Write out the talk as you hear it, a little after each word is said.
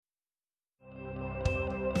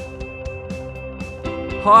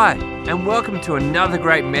Hi, and welcome to another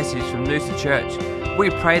great message from Noosa Church.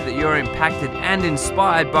 We pray that you're impacted and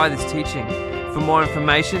inspired by this teaching. For more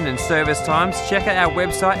information and service times, check out our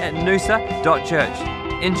website at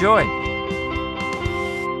noosa.church. Enjoy.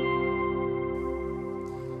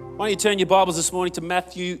 Why don't you turn your Bibles this morning to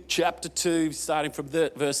Matthew chapter 2, starting from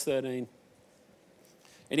verse 13.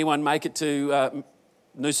 Anyone make it to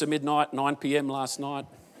Noosa midnight, 9 p.m. last night?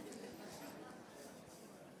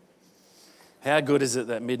 How good is it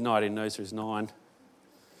that midnight in Noosa is 9?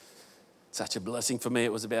 Such a blessing for me.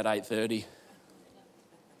 It was about 8:30.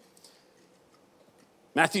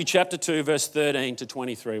 Matthew chapter 2, verse 13 to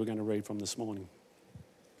 23, we're going to read from this morning.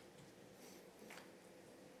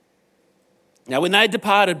 Now when they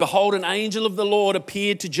departed, behold, an angel of the Lord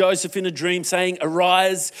appeared to Joseph in a dream, saying,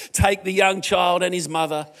 "Arise, take the young child and his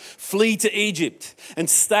mother, flee to Egypt, and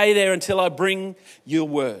stay there until I bring you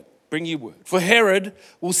word. For Herod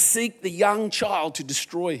will seek the young child to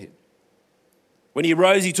destroy him." When he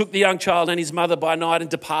arose, he took the young child and his mother by night and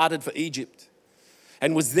departed for Egypt,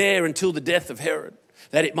 and was there until the death of Herod,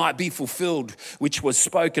 that it might be fulfilled, which was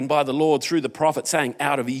spoken by the Lord through the prophet, saying,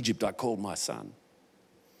 "Out of Egypt I called my son."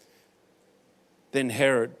 Then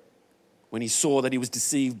Herod, when he saw that he was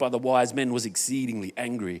deceived by the wise men, was exceedingly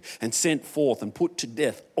angry, and sent forth and put to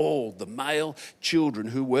death all the male children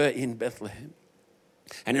who were in Bethlehem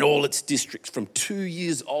and in all its districts, from 2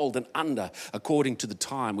 years old and under, according to the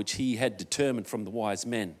time which he had determined from the wise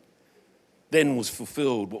men. Then was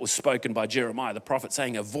fulfilled what was spoken by Jeremiah the prophet,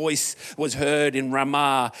 saying, "A voice was heard in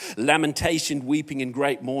Ramah, lamentation, weeping, and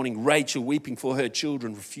great mourning, Rachel weeping for her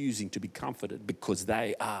children, refusing to be comforted, because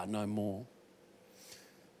they are no more."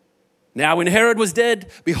 Now when Herod was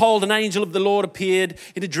dead, behold, an angel of the Lord appeared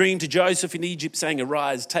in a dream to Joseph in Egypt, saying,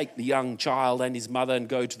 "Arise, take the young child and his mother, and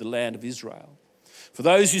go to the land of Israel. For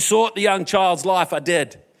those who sought the young child's life are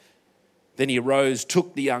dead." Then he arose,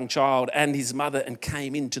 took the young child and his mother, and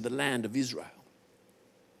came into the land of Israel.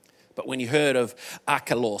 But when he heard of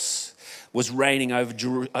Archelaus was reigning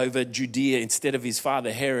over Judea instead of his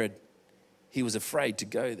father Herod, he was afraid to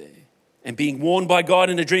go there. And being warned by God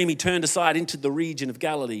in a dream, he turned aside into the region of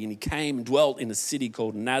Galilee, and he came and dwelt in a city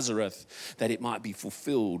called Nazareth, that it might be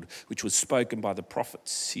fulfilled, which was spoken by the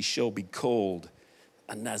prophets, "He shall be called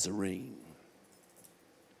a Nazarene."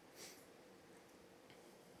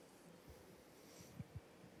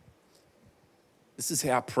 This is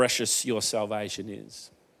how precious your salvation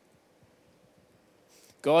is.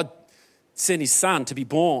 God sent his son to be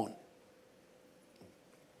born.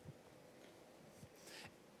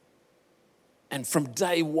 And from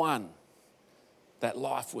day one, that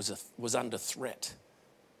life was under threat.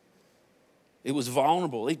 It was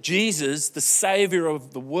vulnerable. Jesus, the Savior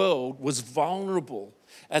of the world, was vulnerable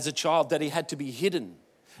as a child, that he had to be hidden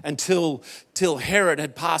until Herod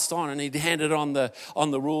had passed on and he'd handed on the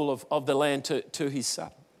rule of the land to his son.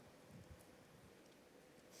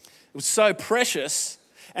 It was so precious,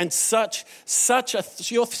 and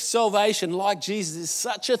your salvation, like Jesus, is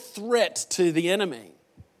such a threat to the enemy,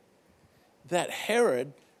 that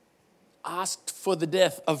Herod asked for the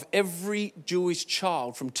death of every Jewish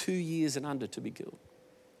child from 2 years and under to be killed.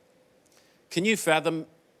 Can you fathom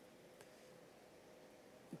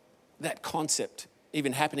that concept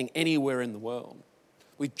even happening anywhere in the world?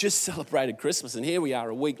 We've just celebrated Christmas, and here we are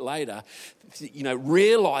a week later,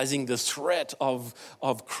 realizing the threat of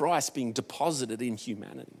Christ being deposited in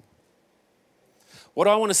humanity. What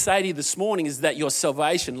I want to say to you this morning is that your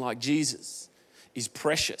salvation, like Jesus, is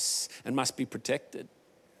precious and must be protected.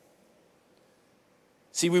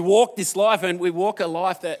 See, we walk this life, and we walk a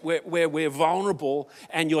life where we're vulnerable,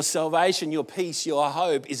 and your salvation, your peace, your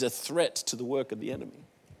hope is a threat to the work of the enemy.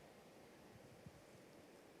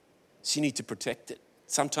 So you need to protect it.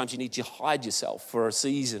 Sometimes you need to hide yourself for a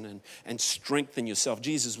season and strengthen yourself.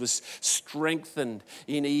 Jesus was strengthened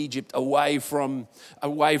in Egypt, away from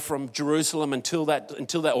Jerusalem until that,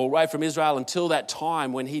 or away from Israel until that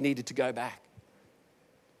time when he needed to go back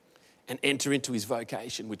and enter into his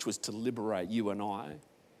vocation, which was to liberate you and I.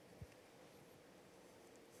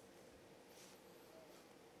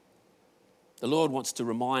 The Lord wants to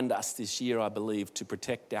remind us this year, I believe, to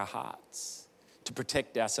protect our hearts, to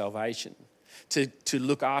protect our salvation, to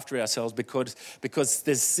look after ourselves, because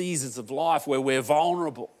there's seasons of life where we're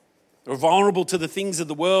vulnerable. We're vulnerable to the things of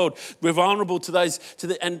the world. We're vulnerable to those,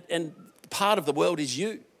 and part of the world is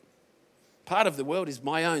you. Part of the world is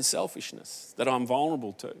my own selfishness that I'm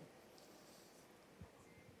vulnerable to.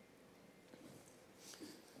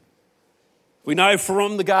 We know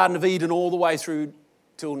from the Garden of Eden all the way through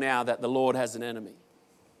till now that the Lord has an enemy.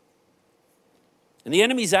 And the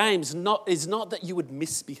enemy's aim is not that you would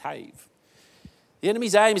misbehave. The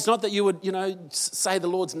enemy's aim is not that you would, say the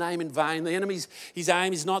Lord's name in vain. His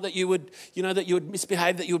aim is not that you would, that you would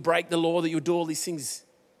misbehave, that you would break the law, that you would do all these things.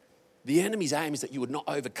 The enemy's aim is that you would not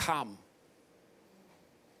overcome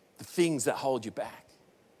the things that hold you back.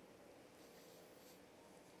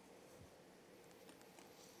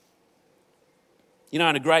 In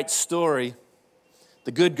a great story,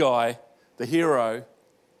 the good guy, the hero,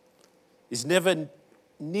 is never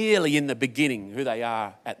nearly in the beginning who they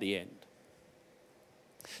are at the end.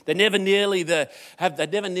 They never nearly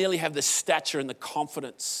have the stature and the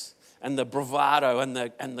confidence and the bravado and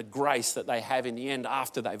the grace that they have in the end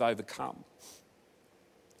after they've overcome.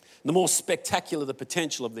 The more spectacular the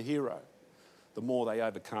potential of the hero, the more they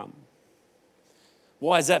overcome.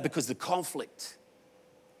 Why is that? Because the conflict,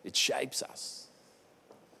 it shapes us.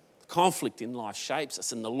 Conflict in life shapes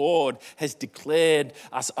us, and the Lord has declared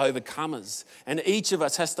us overcomers. And each of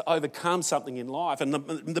us has to overcome something in life, and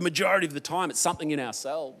the majority of the time it's something in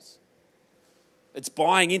ourselves. It's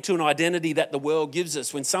buying into an identity that the world gives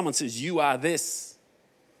us. When someone says, you are this,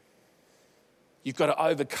 you've got to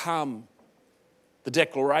overcome the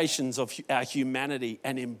declarations of our humanity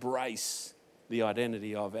and embrace the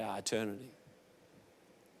identity of our eternity.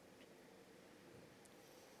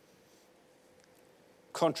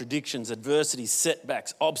 Contradictions, adversities,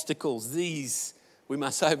 setbacks, obstacles, these we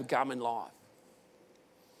must overcome in life.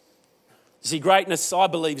 You see, greatness, I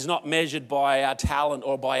believe, is not measured by our talent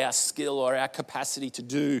or by our skill or our capacity to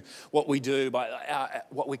do what we do, by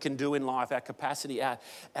what we can do in life, our capacity. Our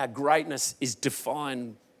greatness is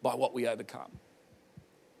defined by what we overcome.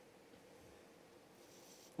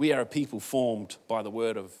 We are a people formed by the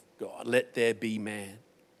word of God. Let there be man.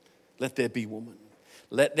 Let there be woman.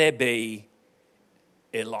 Let there be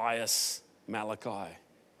Elias Malachi.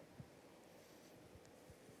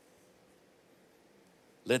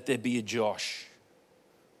 Let there be a Josh.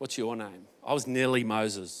 What's your name? I was nearly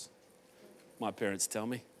Moses, my parents tell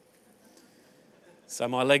me. So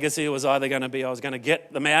my legacy was either going to be I was going to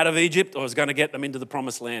get them out of Egypt or I was going to get them into the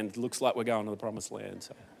promised land. It looks like we're going to the promised land.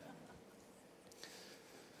 So.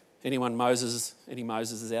 Any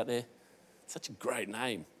Moseses out there? Such a great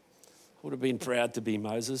name. I would have been proud to be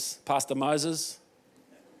Moses. Pastor Moses.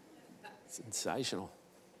 Sensational.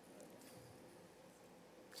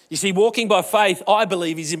 You see, walking by faith, I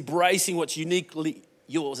believe, is embracing what's uniquely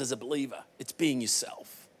yours as a believer. It's being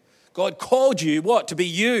yourself. God called you, what? To be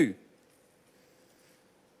you.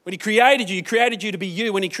 When he created you to be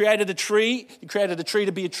you. When he created a tree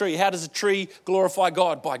to be a tree. How does a tree glorify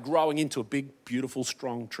God? By growing into a big, beautiful,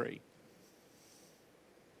 strong tree.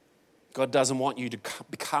 God doesn't want you to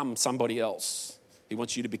become somebody else. He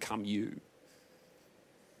wants you to become you.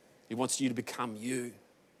 He wants you to become you.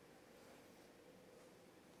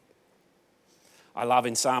 I love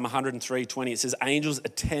in Psalm 103:20, it says, angels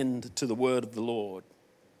attend to the word of the Lord.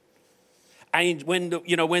 And when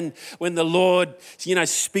the Lord,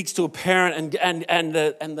 speaks to a parent and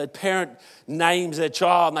the parent names their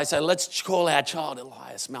child and they say, let's call our child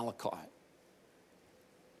Elias Malachi.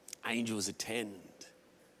 Angels attend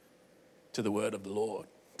to the word of the Lord,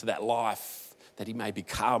 to that life that he may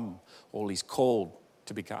become all he's called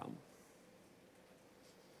to become.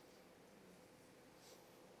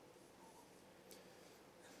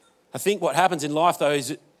 I think what happens in life, though,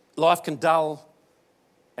 is life can dull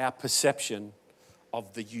our perception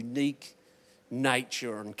of the unique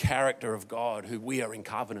nature and character of God who we are in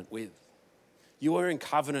covenant with. You are in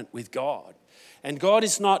covenant with God. And God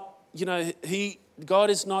is not, God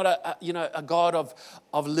is not a God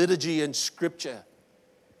of liturgy and scripture.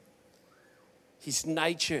 His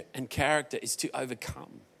nature and character is to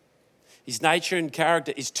overcome. His nature and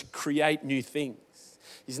character is to create new things.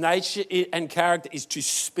 His nature and character is to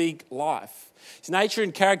speak life. His nature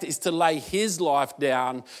and character is to lay his life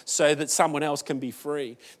down so that someone else can be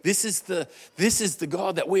free. This is the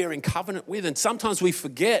God that we are in covenant with. And sometimes we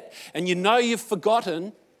forget. And you've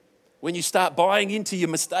forgotten when you start buying into your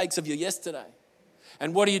mistakes of your yesterday.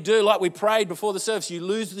 And what do? Like we prayed before the service, you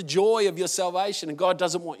lose the joy of your salvation. And God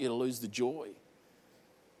doesn't want you to lose the joy.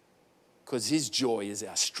 Because his joy is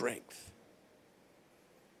our strength.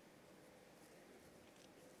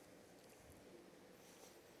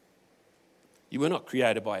 You were not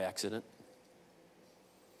created by accident.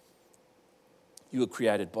 You were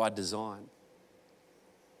created by design.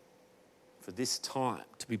 For this time,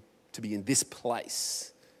 to be in this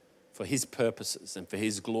place, for his purposes and for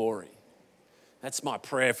his glory. That's my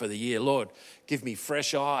prayer for the year. Lord, give me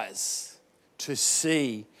fresh eyes to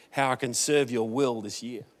see how I can serve your will this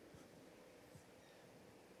year.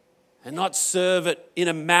 And not serve it in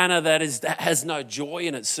a manner that has no joy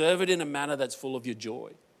in it. Serve it in a manner that's full of your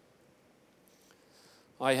joy.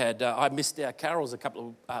 I missed our carols a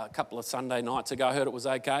couple of Sunday nights ago. I heard it was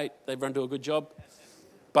okay. Did everyone do a good job?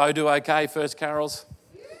 Bo do okay, first carols?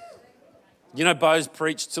 You know, Bo's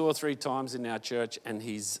preached 2 or 3 times in our church and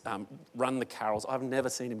he's run the carols. I've never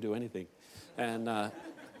seen him do anything. And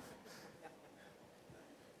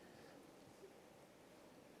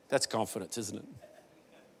that's confidence, isn't it?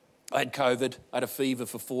 I had COVID. I had a fever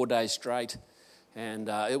for 4 days straight. And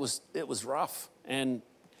it was rough. And,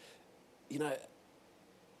 you know,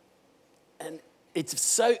 and it's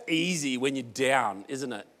so easy when you're down,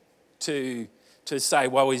 isn't it, to say,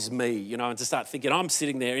 woe is me, you know, and to start thinking, I'm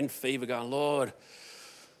sitting there in fever going, Lord,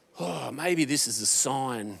 maybe this is a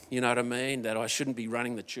sign, you know what I mean, that I shouldn't be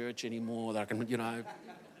running the church anymore, that I can, you know.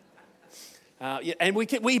 And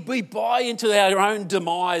we buy into our own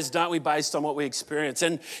demise, don't we, based on what we experience.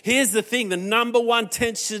 And here's the thing, the number one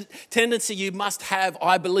tendency you must have,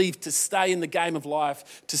 I believe, to stay in the game of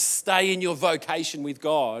life, to stay in your vocation with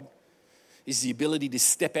God, is the ability to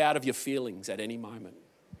step out of your feelings at any moment.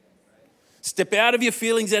 Step out of your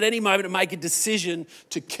feelings at any moment and make a decision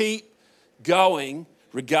to keep going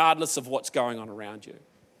regardless of what's going on around you.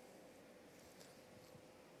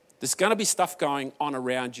 There's going to be stuff going on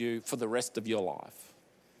around you for the rest of your life.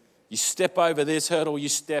 You step over this hurdle, you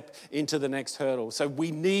step into the next hurdle. So we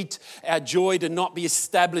need our joy to not be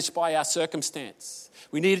established by our circumstance.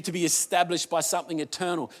 We need it to be established by something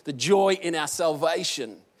eternal. The joy in our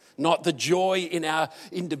salvation, not the joy in our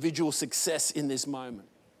individual success in this moment.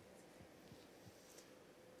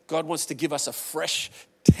 God wants to give us a fresh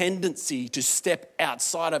tendency to step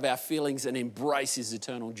outside of our feelings and embrace His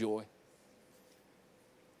eternal joy.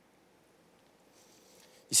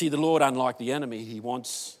 You see, the Lord, unlike the enemy, He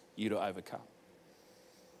wants you to overcome.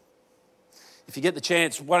 If you get the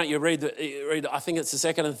chance, why don't you read I think it's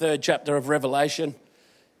the 2nd and 3rd chapter of Revelation.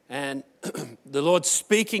 And the Lord's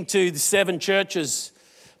speaking to the 7 churches.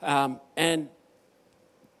 And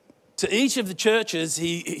to each of the churches,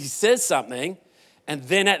 he says something. And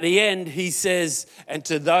then at the end, He says, and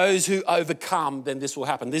to those who overcome, then this will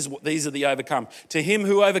happen. These are the overcome. To him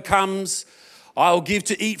who overcomes, I will give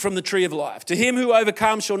to eat from the tree of life. To him who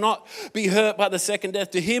overcomes shall not be hurt by the second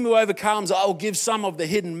death. To him who overcomes, I will give some of the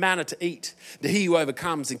hidden manna to eat. To he who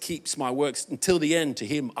overcomes and keeps my works until the end, to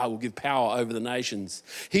him I will give power over the nations.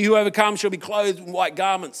 He who overcomes shall be clothed in white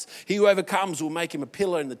garments. He who overcomes will make him a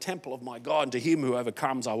pillar in the temple of my God. And to him who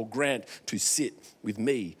overcomes, I will grant to sit with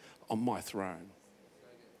me on my throne.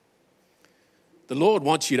 The Lord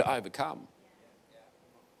wants you to overcome.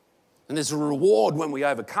 And there's a reward when we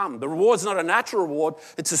overcome. The reward's not a natural reward,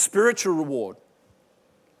 it's a spiritual reward.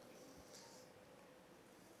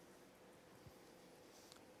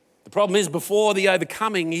 The problem is, before the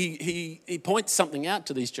overcoming, he points something out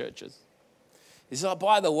to these churches. He says,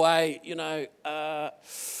 by the way, you know,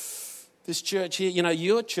 this church here, you know,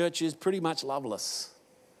 your church is pretty much loveless.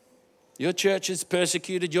 Your church is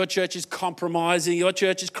persecuted. Your church is compromising. Your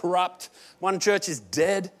church is corrupt. One church is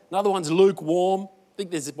dead. Another one's lukewarm. I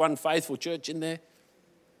think there's one faithful church in there.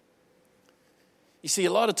 You see,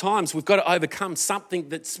 a lot of times we've got to overcome something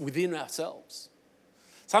that's within ourselves.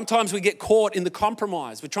 Sometimes we get caught in the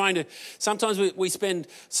compromise. Sometimes we spend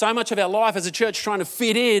so much of our life as a church trying to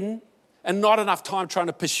fit in and not enough time trying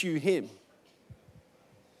to pursue Him.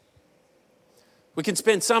 We can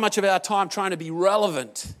spend so much of our time trying to be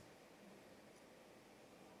relevant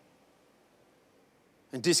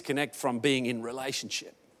and disconnect from being in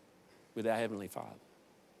relationship with our Heavenly Father.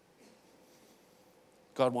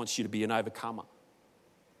 God wants you to be an overcomer.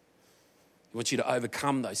 He wants you to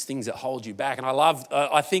overcome those things that hold you back. And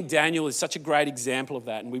I think Daniel is such a great example of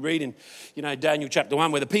that. And we read in, Daniel chapter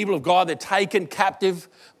 1, where the people of God, they're taken captive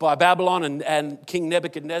by Babylon and King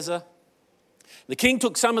Nebuchadnezzar. The king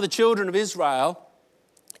took some of the children of Israel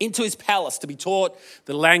into his palace to be taught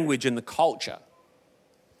the language and the culture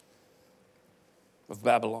of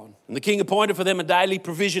Babylon. And the king appointed for them a daily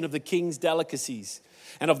provision of the king's delicacies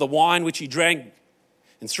and of the wine which he drank,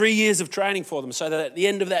 and 3 years of training for them, so that at the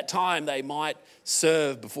end of that time they might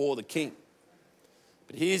serve before the king.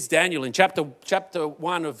 But here's Daniel in chapter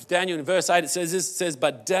 1 of Daniel, in verse 8, it says,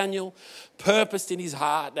 but Daniel purposed in his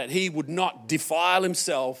heart that he would not defile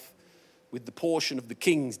himself with the portion of the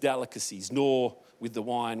king's delicacies, nor with the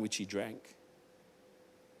wine which he drank.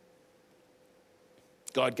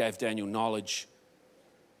 God gave Daniel knowledge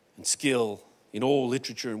and skill in all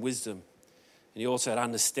literature and wisdom. And he also had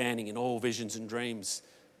understanding in all visions and dreams.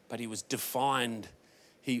 But he was defined,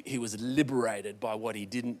 he was liberated by what he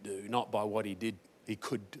didn't do, not by what he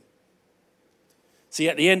could do. See,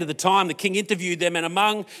 at the end of the time, the king interviewed them, and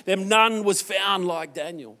among them none was found like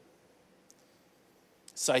Daniel.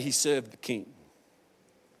 So he served the king.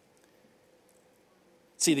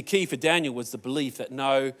 See, the key for Daniel was the belief that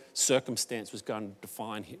no circumstance was going to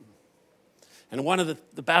define him. And one of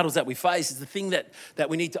the battles that we face is the thing that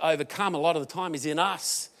we need to overcome a lot of the time is in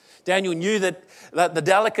us. Daniel knew that the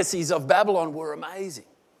delicacies of Babylon were amazing.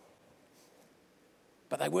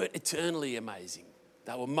 But they weren't eternally amazing.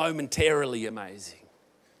 They were momentarily amazing.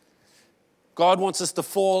 God wants us to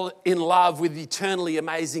fall in love with eternally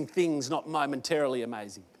amazing things, not momentarily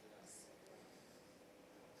amazing.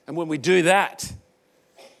 And when we do that,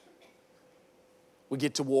 we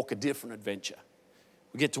get to walk a different adventure.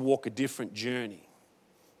 We get to walk a different journey.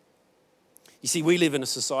 You see, we live in a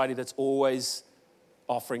society that's always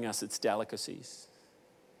offering us its delicacies.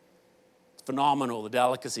 It's phenomenal, the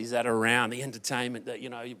delicacies that are around, the entertainment that,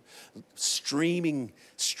 streaming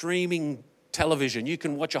television. You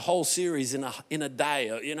can watch a whole series in a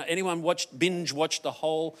day. Anyone binge watch the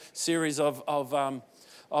whole series of a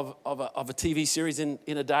TV series in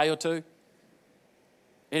a day or two?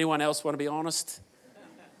 Anyone else want to be honest?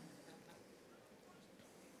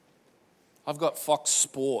 I've got Fox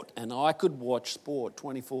Sport and I could watch sport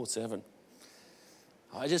 24/7.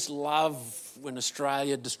 I just love when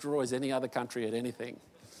Australia destroys any other country at anything.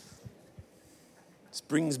 This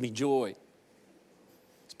brings me joy,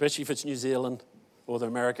 especially if it's New Zealand or the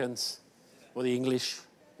Americans or the English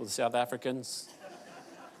or the South Africans.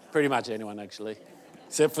 Pretty much anyone, actually,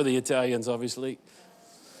 except for the Italians, obviously.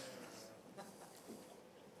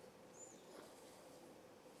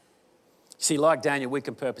 See, like Daniel, we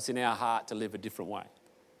can purpose in our heart to live a different way.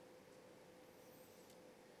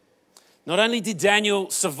 Not only did Daniel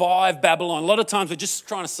survive Babylon, a lot of times we're just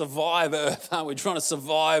trying to survive Earth, aren't we? Trying to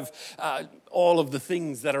survive all of the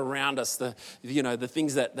things that are around us, the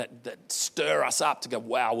things that stir us up to go,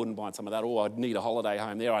 wow, I wouldn't mind some of that. Oh, I'd need a holiday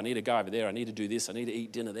home there. I need to go over there. I need to do this. I need to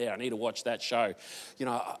eat dinner there. I need to watch that show.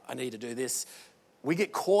 I need to do this. We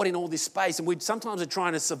get caught in all this space and we sometimes are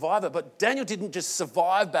trying to survive it. But Daniel didn't just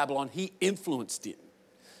survive Babylon, he influenced it.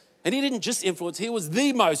 And he didn't just influence, he was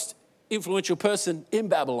the most influential person in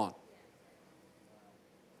Babylon.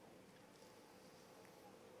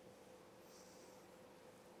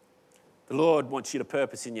 The Lord wants you to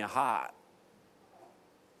purpose in your heart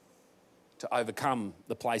to overcome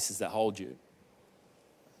the places that hold you.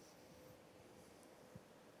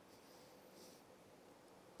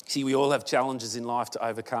 See, we all have challenges in life to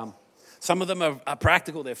overcome. Some of them are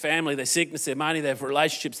practical, their family, their sickness, their money, their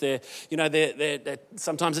relationships,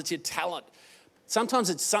 sometimes it's your talent. Sometimes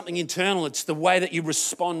it's something internal, it's the way that you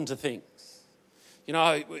respond to things.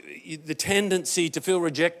 The tendency to feel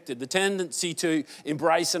rejected, the tendency to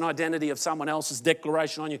embrace an identity of someone else's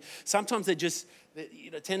declaration on you. Sometimes they're just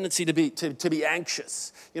the tendency to be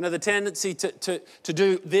anxious. The tendency to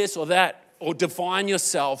do this or that or define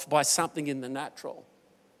yourself by something in the natural.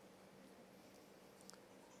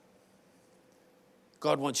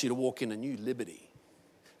 God wants you to walk in a new liberty,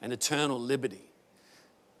 an eternal liberty.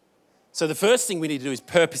 So the first thing we need to do is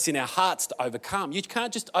purpose in our hearts to overcome. You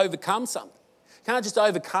can't just overcome something. You can't just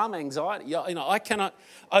overcome anxiety. I cannot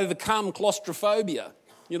overcome claustrophobia.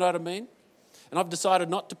 You know what I mean? And I've decided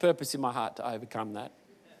not to purpose in my heart to overcome that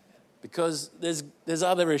because there's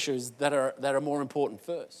other issues that are more important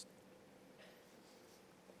first.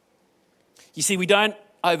 You see, we don't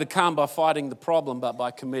overcome by fighting the problem, but by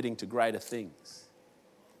committing to greater things.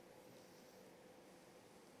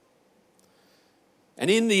 And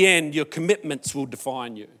in the end, your commitments will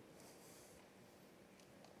define you.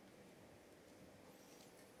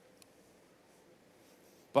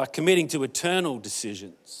 By committing to eternal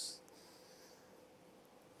decisions,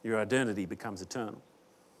 your identity becomes eternal.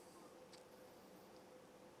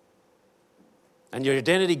 And your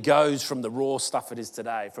identity goes from the raw stuff it is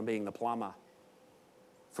today, from being the plumber,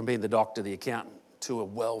 from being the doctor, the accountant, to a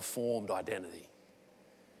well-formed identity.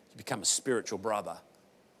 You become a spiritual brother,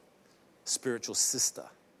 spiritual sister,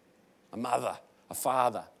 a mother, a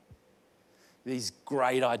father. These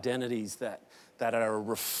great identities that are a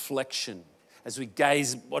reflection. As we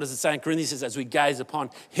gaze, what does it say in Corinthians? It says, as we gaze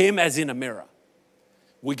upon him as in a mirror,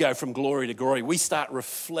 we go from glory to glory. We start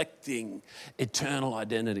reflecting eternal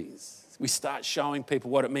identities. We start showing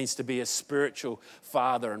people what it means to be a spiritual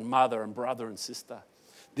father and mother and brother and sister.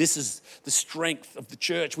 This is the strength of the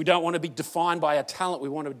church. We don't want to be defined by our talent. We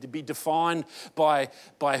want to be defined by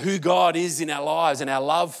who God is in our lives and our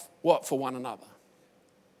love, for one another.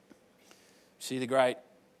 See the great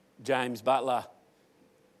James Butler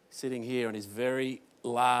sitting here on his very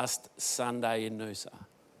last Sunday in Noosa.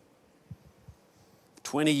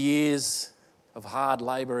 20 years of hard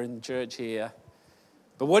labour in the church here.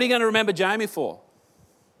 But what are you going to remember Jamie for?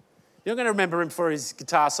 You're not going to remember him for his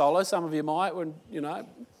guitar solo. Some of you might, You're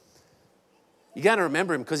going to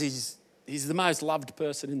remember him because he's he's the most loved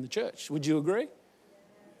person in the church. Would you agree? I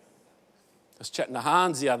was chatting to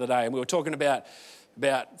Hans the other day and we were talking about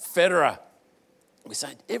Federer. We're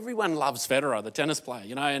saying everyone loves Federer, the tennis player,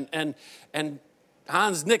 you know, and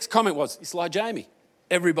Hans' next comment was, it's like Jamie.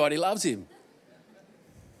 Everybody loves him.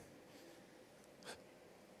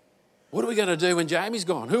 What are we going to do when Jamie's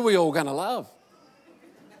gone? Who are we all going to love?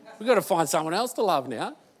 We've got to find someone else to love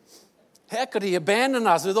now. How could he abandon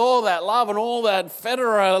us with all that love and all that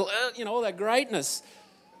Federer, you know, all that greatness?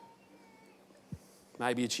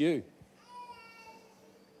 Maybe it's you.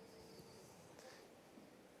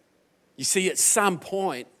 You see, at some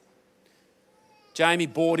point, Jamie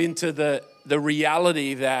bought into the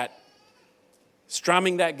reality that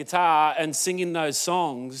strumming that guitar and singing those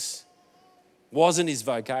songs wasn't his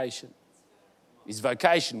vocation. His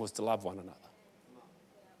vocation was to love one another.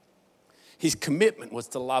 His commitment was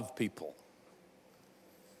to love people.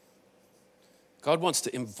 God wants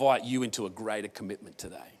to invite you into a greater commitment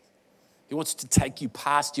today. He wants to take you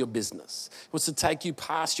past your business. He wants to take you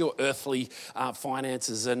past your earthly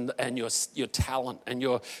finances and your talent and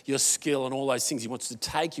your skill and all those things. He wants to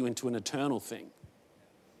take you into an eternal thing.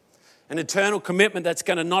 An eternal commitment that's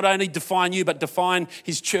going to not only define you, but define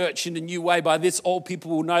his church in a new way. By this, all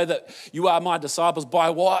people will know that you are my disciples. By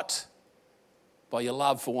what? By your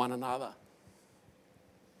love for one another.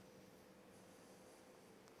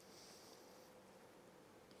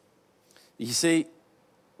 You see,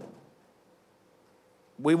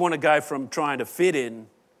 we want to go from trying to fit in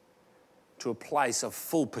to a place of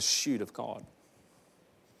full pursuit of God.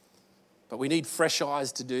 But we need fresh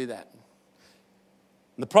eyes to do that.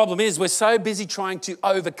 And the problem is we're so busy trying to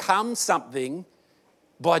overcome something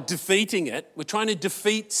by defeating it. We're trying to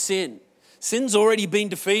defeat sin. Sin's already been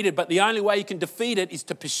defeated, but the only way you can defeat it is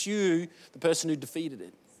to pursue the person who defeated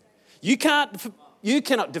it. You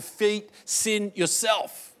cannot defeat sin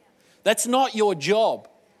yourself. That's not your job.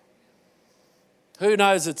 Who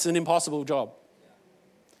knows, it's an impossible job.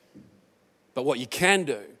 But what you can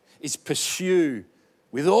do is pursue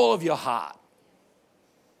with all of your heart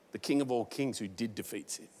the King of all kings who did defeat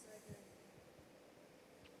sin.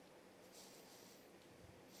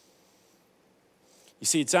 You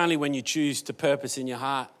see, it's only when you choose to purpose in your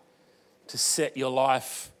heart to set your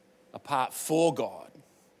life apart for God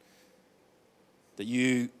that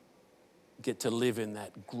you get to live in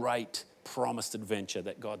that great promised adventure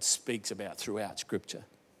that God speaks about throughout Scripture.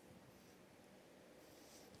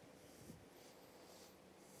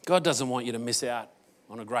 God doesn't want you to miss out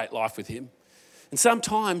on a great life with him. And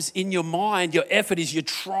sometimes in your mind, your effort is you're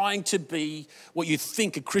trying to be what you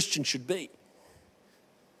think a Christian should be.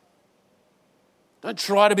 Don't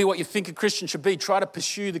try to be what you think a Christian should be. Try to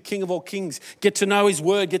pursue the King of all kings. Get to know his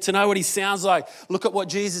word. Get to know what he sounds like. Look at what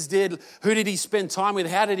Jesus did. Who did he spend time with?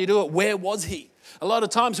 How did he do it? Where was he? A lot of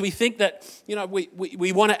times we think that, you know,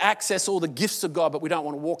 we want to access all the gifts of God, but we don't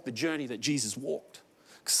want to walk the journey that Jesus walked.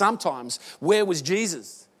 Sometimes, where was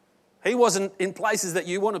Jesus? He wasn't in places that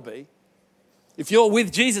you want to be. If you're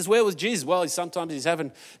with Jesus, where was Jesus? Well, sometimes he's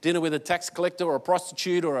having dinner with a tax collector or a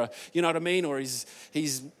prostitute or you know what I mean? Or he's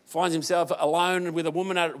finds himself alone with a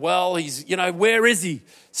woman at a well. Where is he?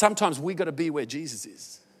 Sometimes we got to be where Jesus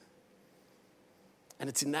is. And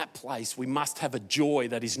it's in that place we must have a joy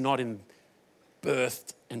that is not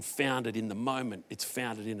birthed and founded in the moment. It's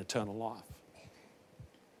founded in eternal life.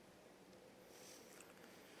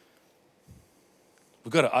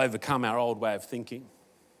 We've got to overcome our old way of thinking.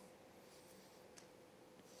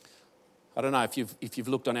 I don't know if you've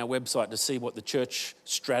looked on our website to see what the church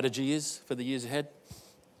strategy is for the years ahead.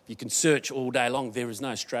 You can search all day long. There is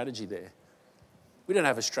no strategy there. We don't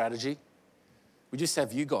have a strategy. We just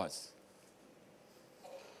have you guys.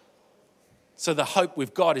 So the hope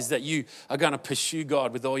we've got is that you are going to pursue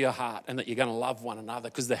God with all your heart and that you're going to love one another,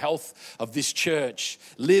 because the health of this church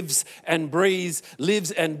lives and breathes,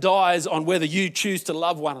 lives and dies on whether you choose to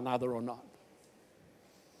love one another or not.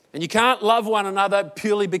 And you can't love one another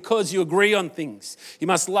purely because you agree on things. You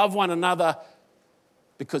must love one another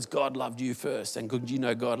because God loved you first, and you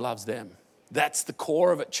know God loves them. That's the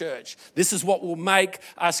core of it, church. This is what will make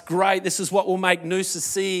us great. This is what will make Noosa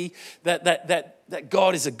see that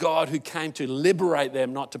God is a God who came to liberate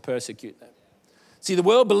them, not to persecute them. See, the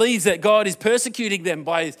world believes that God is persecuting them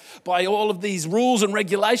by all of these rules and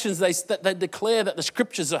regulations they declare that the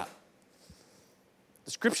Scriptures are.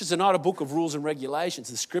 The Scriptures are not a book of rules and regulations.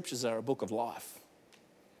 The Scriptures are a book of life.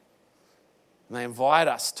 And they invite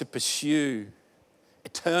us to pursue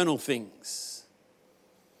eternal things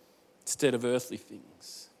instead of earthly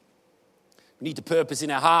things. We need to purpose in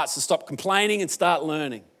our hearts to stop complaining and start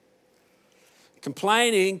learning.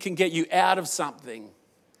 Complaining can get you out of something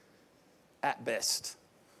at best,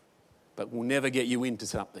 but will never get you into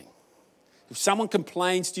something. If someone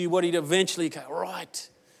complains to you, what do you do? Eventually you go, right,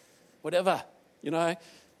 whatever,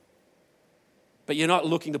 But you're not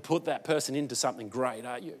looking to put that person into something great,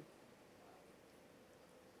 are you?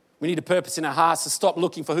 We need a purpose in our hearts to stop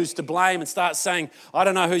looking for who's to blame and start saying, I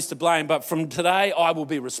don't know who's to blame, but from today I will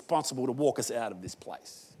be responsible to walk us out of this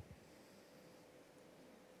place.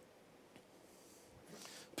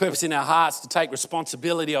 Purpose in our hearts to take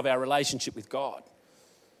responsibility of our relationship with God,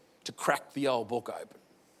 to crack the old book open,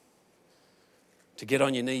 to get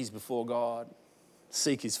on your knees before God,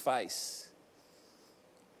 seek his face.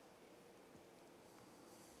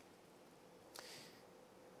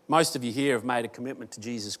 Most of you here have made a commitment to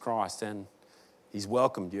Jesus Christ and he's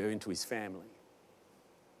welcomed you into his family.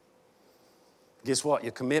 Guess what?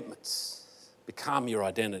 Your commitments become your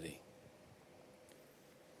identity.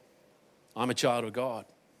 I'm a child of God.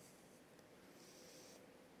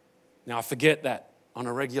 Now, I forget that on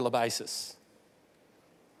a regular basis.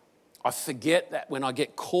 I forget that when I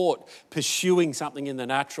get caught pursuing something in the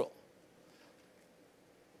natural.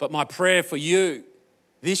 But my prayer for you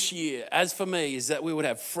this year, as for me, is that we would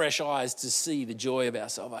have fresh eyes to see the joy of our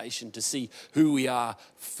salvation, to see who we are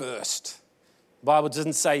first. The Bible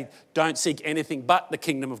doesn't say don't seek anything but the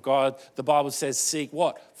kingdom of God. The Bible says seek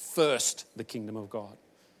what? First the kingdom of God.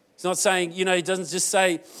 It's not saying, it doesn't just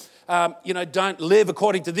say, don't live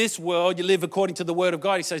according to this world, you live according to the word of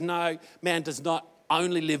God. He says, no, man does not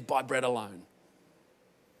only live by bread alone.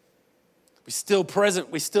 We're still present.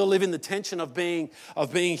 We still live in the tension of being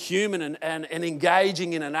human and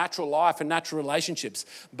engaging in a natural life and natural relationships.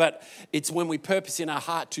 But it's when we purpose in our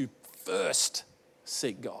heart to first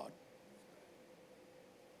seek God.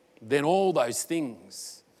 Then all those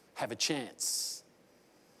things have a chance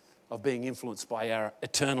of being influenced by our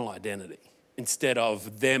eternal identity instead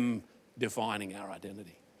of them defining our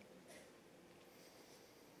identity.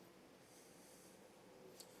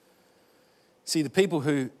 See, the people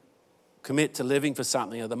who commit to living for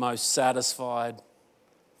something are the most satisfied,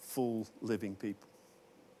 full living people.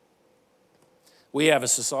 We have a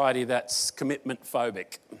society that's commitment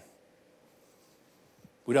phobic.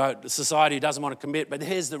 The society doesn't want to commit, but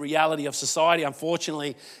here's the reality of society.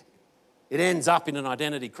 Unfortunately, it ends up in an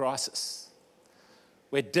identity crisis.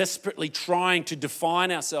 We're desperately trying to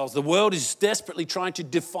define ourselves. The world is desperately trying to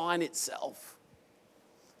define itself.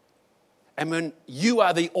 And when you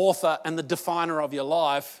are the author and the definer of your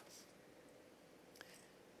life,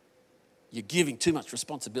 you're giving too much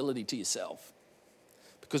responsibility to yourself,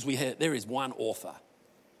 because there is one author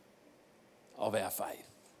of our faith.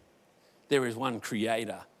 There is one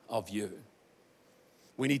creator of you.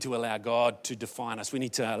 We need to allow God to define us. We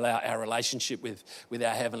need to allow our relationship with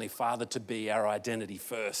our Heavenly Father to be our identity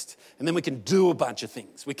first. And then we can do a bunch of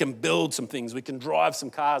things. We can build some things. We can drive some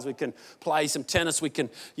cars. We can play some tennis. We can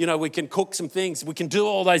cook some things. We can do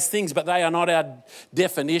all those things, but they are not our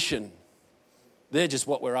definition. They're just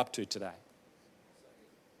what we're up to today.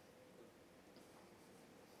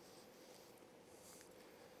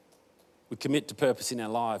 We commit to purpose in our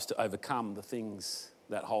lives to overcome the things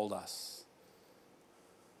that hold us.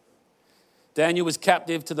 Daniel was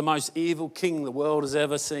captive to the most evil king the world has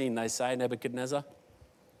ever seen, they say, Nebuchadnezzar.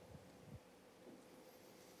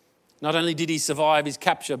 Not only did he survive his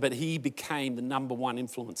capture, but he became the number one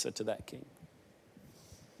influencer to that king.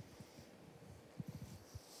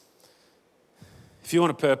 If you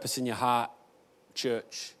want a purpose in your heart,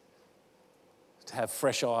 church, to have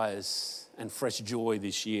fresh eyes and fresh joy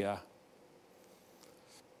this year,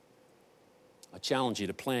 I challenge you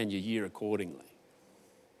to plan your year accordingly.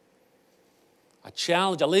 I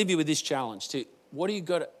leave you with this challenge to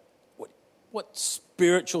what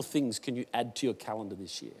spiritual things can you add to your calendar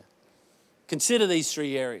this year? Consider these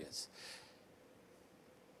three areas: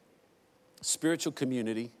 spiritual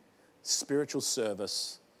community, spiritual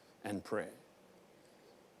service, and prayer.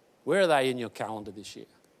 Where are they in your calendar this year?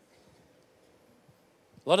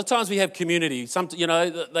 A lot of times we have community. There's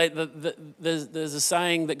a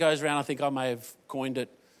saying that goes around, I think I may have coined it,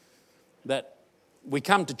 that we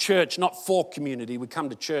come to church not for community, we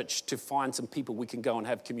come to church to find some people we can go and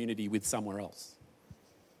have community with somewhere else.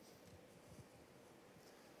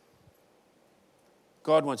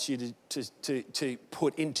 God wants you to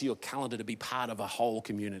put into your calendar to be part of a whole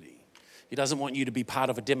community. He doesn't want you to be part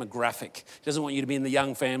of a demographic. He doesn't want you to be in the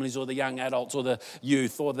young families or the young adults or the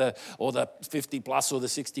youth or the 50 plus or the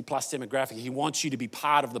 60 plus demographic. He wants you to be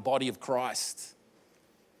part of the body of Christ.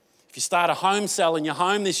 If you start a home cell in your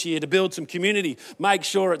home this year to build some community, make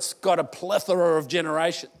sure it's got a plethora of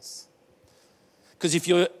generations. Because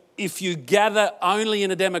if you gather only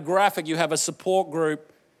in a demographic, you have a support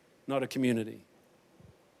group, not a community.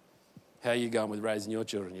 How are you going with raising your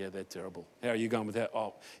children? Yeah, they're terrible. How are you going with that?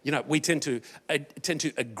 Oh, we tend to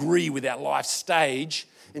agree with our life stage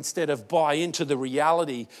instead of buy into the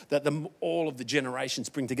reality that all of the generations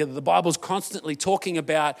bring together. The Bible's constantly talking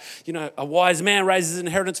about, a wise man raises an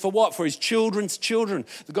inheritance for what? For his children's children.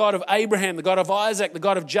 The God of Abraham, the God of Isaac, the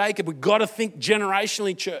God of Jacob. We've got to think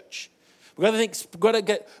generationally, church.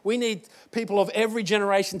 We need people of every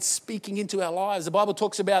generation speaking into our lives. The Bible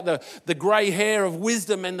talks about the grey hair of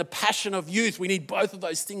wisdom and the passion of youth. We need both of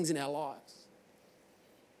those things in our lives.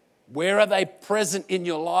 Where are they present in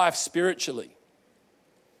your life spiritually?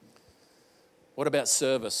 What about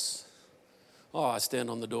service? Oh, I stand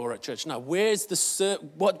on the door at church. No, where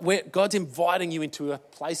God's inviting you into a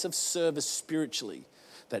place of service spiritually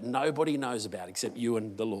that nobody knows about except you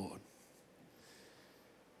and the Lord.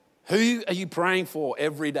 Who are you praying for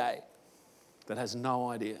every day that has no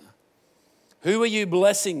idea? Who are you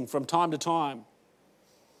blessing from time to time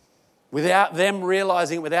without them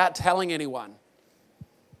realizing it, without telling anyone?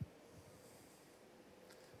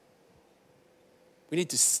 We need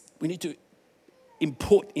to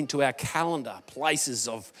input into our calendar places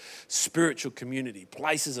of spiritual community,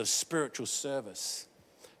 places of spiritual service.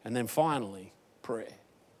 And then finally, prayer.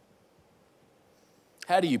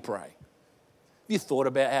 How do you pray? Have you thought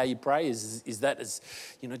about how you pray? Is that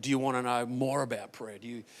do you want to know more about prayer? Do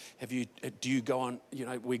you go on,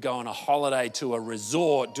 we go on a holiday to a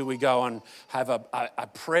resort? Do we go and have a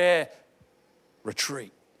prayer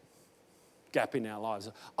retreat? Gap in our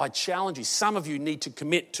lives. I challenge you, some of you need to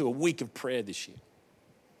commit to a week of prayer this year.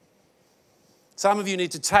 Some of you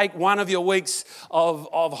need to take one of your weeks of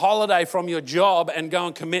holiday from your job and go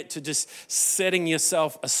and commit to just setting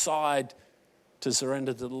yourself aside to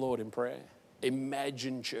surrender to the Lord in prayer.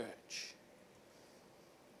 Imagine church.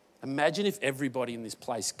 Imagine if everybody in this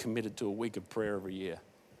place committed to a week of prayer every year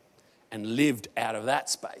and lived out of that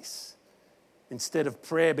space instead of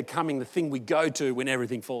prayer becoming the thing we go to when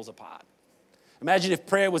everything falls apart. Imagine if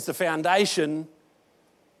prayer was the foundation,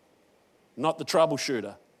 not the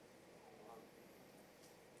troubleshooter.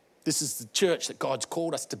 This is the church that God's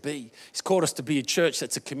called us to be. He's called us to be a church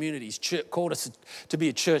that's a community. He's called us to be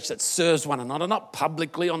a church that serves one another, not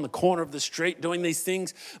publicly on the corner of the street doing these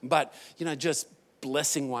things, but, just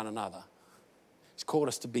blessing one another. He's called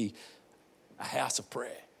us to be a house of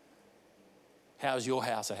prayer. How is your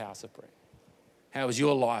house a house of prayer? How is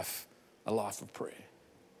your life a life of prayer?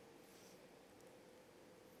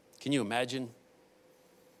 Can you imagine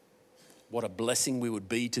what a blessing we would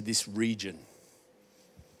be to this region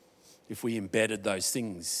if we embedded those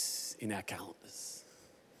things in our calendars?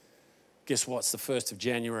 Guess what? It's the 1st of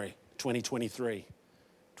January, 2023.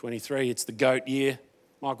 23, it's the GOAT year.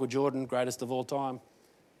 Michael Jordan, greatest of all time.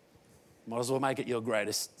 Might as well make it your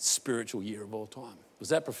greatest spiritual year of all time. Was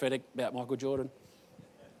that prophetic about Michael Jordan?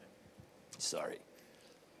 Sorry.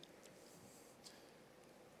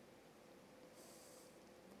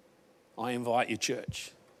 I invite you,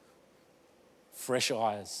 church, fresh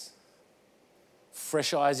eyes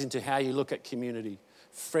into how you look at community,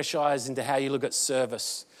 fresh eyes into how you look at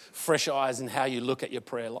service, fresh eyes in how you look at your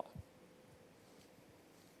prayer life.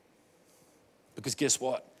 Because guess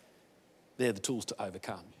what? They're the tools to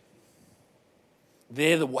overcome.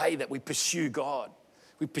 They're the way that we pursue God.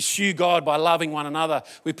 We pursue God by loving one another.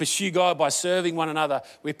 We pursue God by serving one another.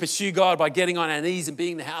 We pursue God by getting on our knees and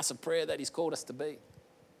being the house of prayer that He's called us to be.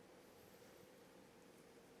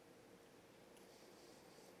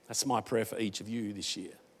 That's my prayer for each of you this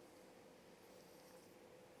year.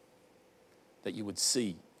 That you would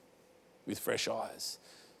see with fresh eyes.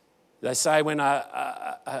 They say when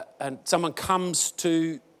someone comes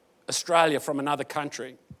to Australia from another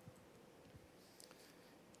country,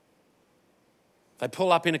 they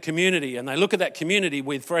pull up in a community and they look at that community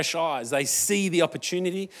with fresh eyes. They see the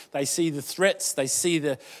opportunity, they see the threats, they see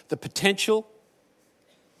the potential.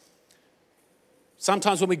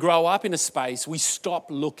 Sometimes when we grow up in a space, we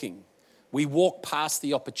stop looking. We walk past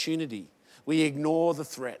the opportunity. We ignore the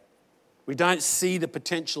threat. We don't see the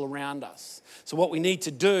potential around us. So what we need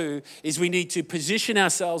to do is we need to position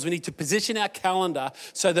ourselves, we need to position our calendar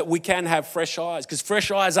so that we can have fresh eyes, because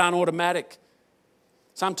fresh eyes aren't automatic.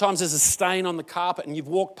 Sometimes there's a stain on the carpet and you've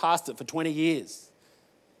walked past it for 20 years.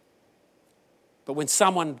 But when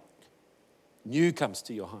someone new comes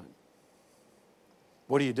to your home,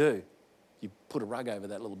 what do? You put a rug over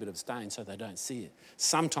that little bit of stain so they don't see it.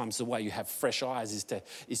 Sometimes the way you have fresh eyes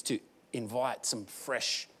is to invite some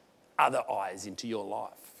fresh other eyes into your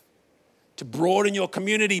life, to broaden your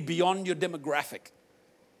community beyond your demographic,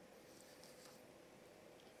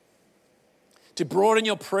 to broaden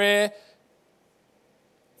your prayer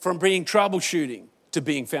from being troubleshooting to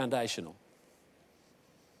being foundational,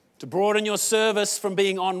 to broaden your service from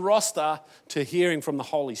being on roster to hearing from the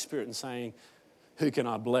Holy Spirit and saying, who can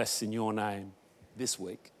I bless in your name this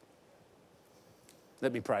week?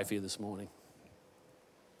 Let me pray for you this morning.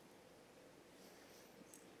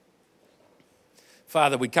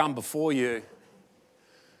 Father, we come before you.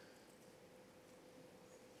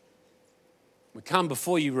 We come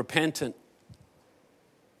before you repentant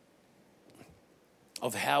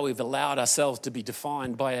of how we've allowed ourselves to be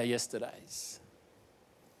defined by our yesterdays,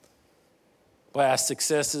 by our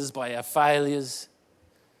successes, by our failures.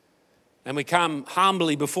 And we come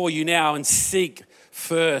humbly before you now and seek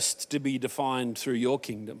first to be defined through your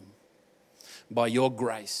kingdom, by your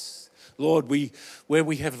grace. Lord, where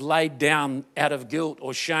we have laid down out of guilt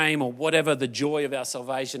or shame or whatever the joy of our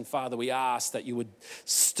salvation, Father, we ask that you would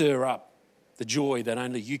stir up the joy that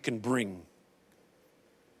only you can bring.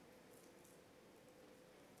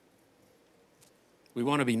 We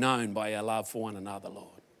want to be known by our love for one another, Lord.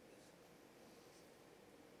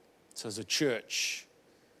 So as a church,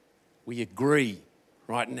 we agree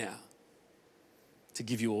right now to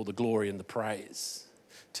give you all the glory and the praise,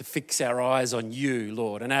 to fix our eyes on you,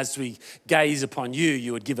 Lord. And as we gaze upon you,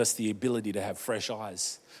 you would give us the ability to have fresh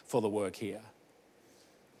eyes for the work here.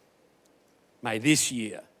 May this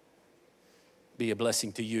year be a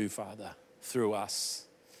blessing to you, Father, through us,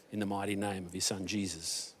 in the mighty name of your Son,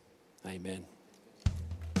 Jesus. Amen.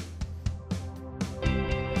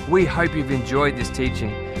 We hope you've enjoyed this teaching,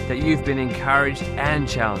 that you've been encouraged and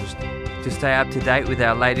challenged. To stay up to date with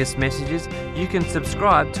our latest messages, you can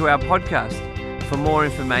subscribe to our podcast. For more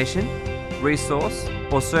information, resource,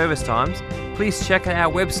 or service times, please check out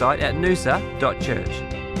our website at noosa.church.